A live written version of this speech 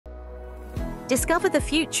Discover the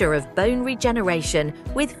future of bone regeneration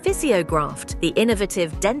with Fisiograft, the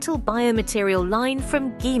innovative dental biomaterial line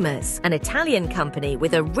from Ghimas, an Italian company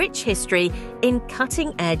with a rich history in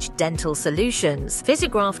cutting-edge dental solutions.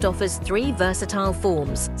 Fisiograft offers 3 versatile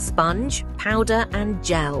forms: sponge, powder and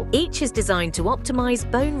gel. Each is designed to optimize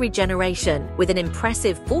bone regeneration. With an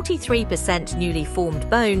impressive 43% newly formed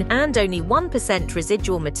bone and only 1%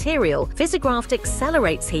 residual material, Fisiograft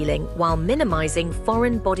accelerates healing while minimizing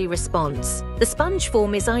foreign body response. The sponge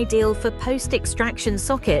form is ideal for post-extraction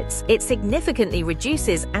sockets. It significantly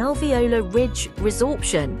reduces alveolar ridge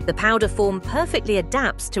resorption. The powder form perfectly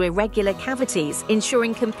adapts to irregular cavities,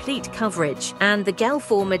 ensuring complete coverage. And the gel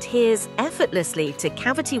form adheres effortlessly to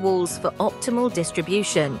cavity walls for optimal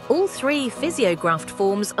distribution. All 3 Fisiograft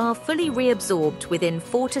forms are fully reabsorbed within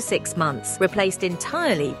 4 to 6 months, replaced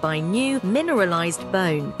entirely by new mineralized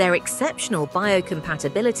bone. Their exceptional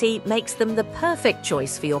biocompatibility makes them the perfect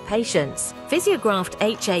choice for your patients. Fisiograft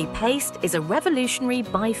HA Paste is a revolutionary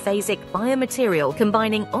biphasic biomaterial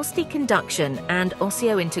combining osteoconduction and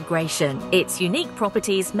osseointegration. Its unique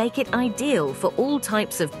properties make it ideal for all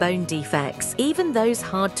types of bone defects, even those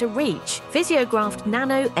hard to reach. Fisiograft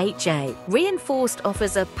Nano HA Reinforced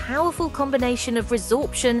offers a powerful combination of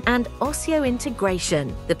resorption and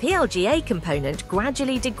osseointegration. The PLGA component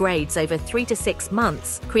gradually degrades over 3 to 6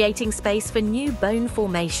 months, creating space for new bone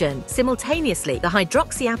formation. Simultaneously, the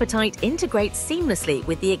hydroxyapatite integrates seamlessly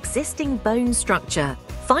with the existing bone structure.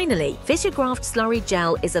 Finally, Fisiograft Slurry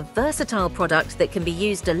Gel is a versatile product that can be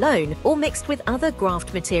used alone or mixed with other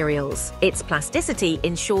graft materials. Its plasticity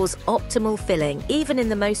ensures optimal filling, even in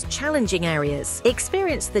the most challenging areas.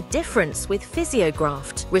 Experience the difference with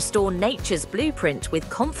Fisiograft. Restore nature's blueprint with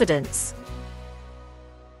confidence.